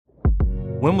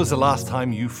When was the last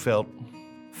time you felt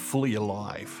fully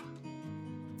alive?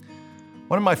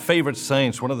 One of my favorite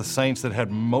saints, one of the saints that had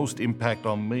most impact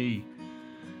on me,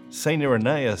 Saint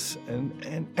Irenaeus,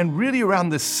 and really around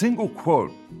this single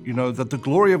quote, that the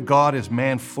glory of God is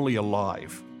man fully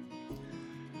alive.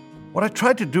 What I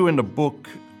tried to do in the book,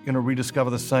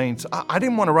 Rediscover the Saints, I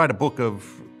didn't want to write a book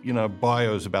of,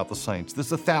 bios about the saints. There's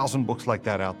 1,000 books like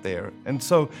that out there. And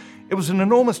so it was an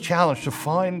enormous challenge to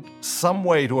find some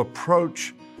way to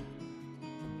approach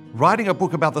writing a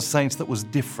book about the saints that was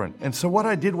different. And so what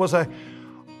I did was I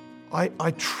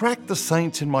tracked the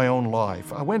saints in my own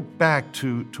life. I went back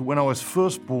to when I was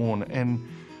first born and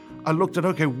I looked at,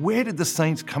 okay, where did the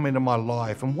saints come into my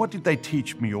life and what did they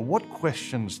teach me or what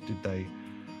questions did they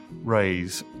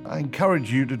raise? I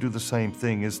encourage you to do the same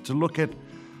thing, is to look at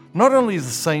not only the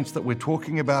saints that we're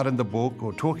talking about in the book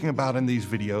or talking about in these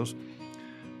videos,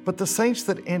 but the saints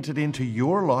that entered into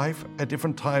your life at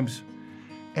different times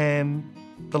and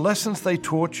the lessons they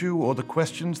taught you or the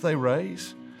questions they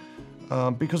raise,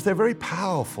 because they're very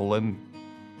powerful. And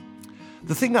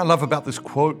the thing I love about this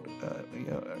quote,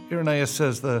 Irenaeus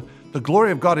says, the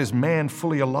glory of God is man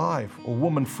fully alive or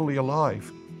woman fully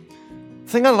alive. The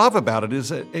thing I love about it is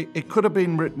that it could have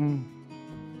been written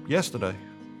yesterday.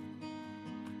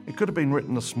 It could have been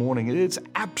written this morning. It's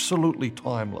absolutely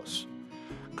timeless.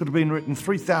 It could have been written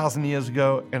 3,000 years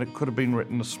ago, and it could have been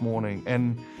written this morning.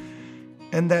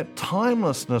 And that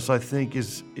timelessness, I think,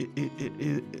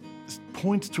 it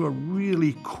points to a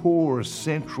really core,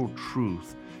 central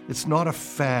truth. It's not a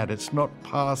fad. It's not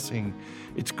passing.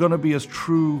 It's going to be as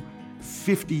true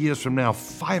 50 years from now,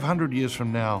 500 years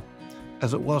from now,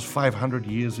 as it was 500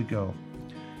 years ago.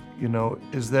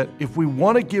 Is that if we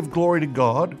want to give glory to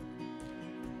God,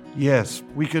 yes,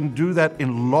 we can do that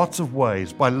in lots of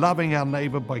ways, by loving our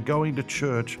neighbor, by going to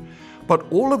church.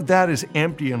 But all of that is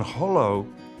empty and hollow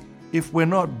if we're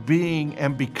not being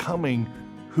and becoming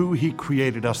who He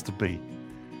created us to be.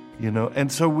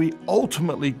 And so we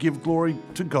ultimately give glory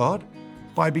to God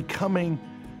by becoming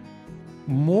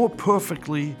more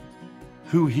perfectly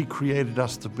who He created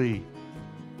us to be.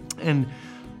 And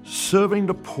serving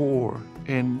the poor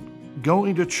and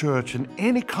going to church and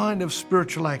any kind of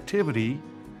spiritual activity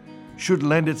should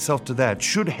lend itself to that,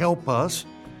 should help us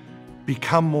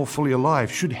become more fully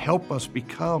alive, should help us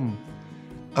become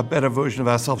a better version of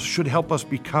ourselves, should help us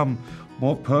become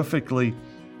more perfectly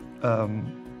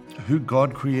who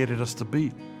God created us to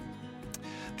be.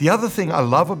 The other thing I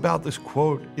love about this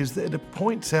quote is that it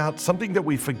points out something that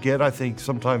we forget, I think,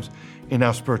 sometimes in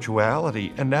our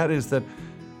spirituality, and that is that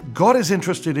God is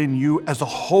interested in you as a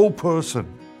whole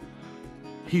person.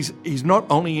 He's not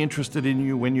only interested in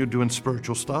you when you're doing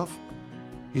spiritual stuff.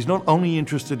 He's not only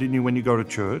interested in you when you go to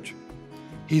church.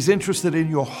 He's interested in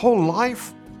your whole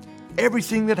life,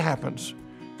 everything that happens,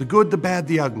 the good, the bad,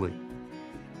 the ugly.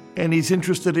 And He's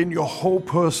interested in your whole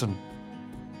person,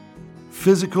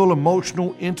 physical,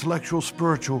 emotional, intellectual,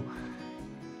 spiritual.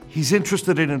 He's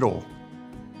interested in it all.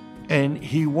 And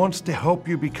He wants to help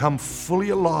you become fully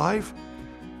alive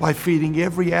by feeding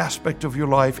every aspect of your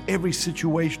life, every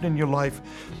situation in your life,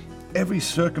 every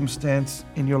circumstance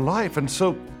in your life. And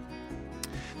so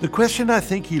the question I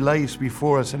think He lays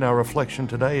before us in our reflection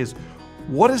today is,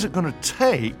 what is it going to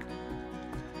take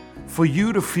for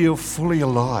you to feel fully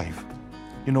alive?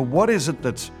 What is it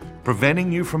that's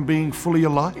preventing you from being fully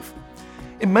alive?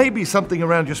 It may be something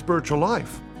around your spiritual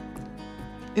life.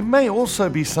 It may also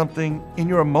be something in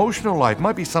your emotional life. It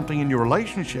might be something in your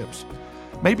relationships.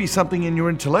 Maybe something in your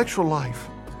intellectual life.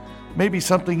 Maybe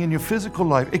something in your physical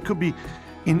life. It could be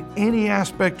in any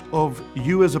aspect of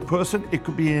you as a person. It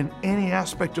could be in any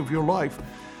aspect of your life.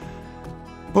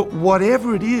 But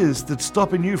whatever it is that's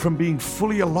stopping you from being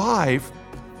fully alive,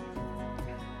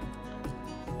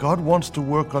 God wants to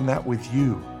work on that with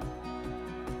you.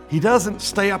 He doesn't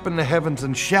stay up in the heavens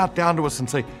and shout down to us and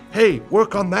say, hey,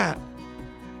 work on that.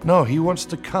 No, He wants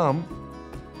to come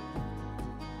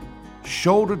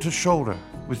shoulder to shoulder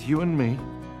with you and me,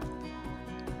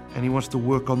 and He wants to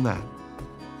work on that,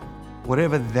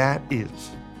 whatever that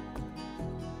is.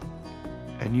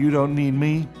 And you don't need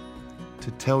me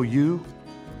to tell you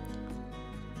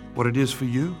what it is for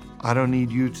you. I don't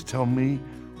need you to tell me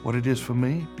what it is for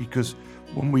me, because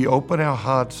when we open our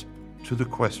hearts to the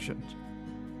questions,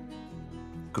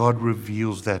 God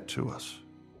reveals that to us.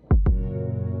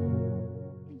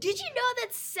 Did you know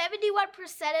that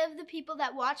 71% of the people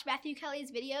that watch Matthew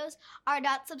Kelly's videos are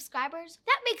not subscribers?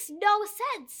 That makes no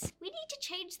sense. We need to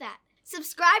change that.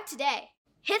 Subscribe today.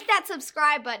 Hit that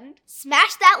subscribe button,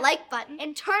 smash that like button,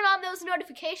 and turn on those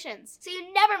notifications so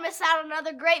you never miss out on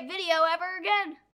another great video ever again.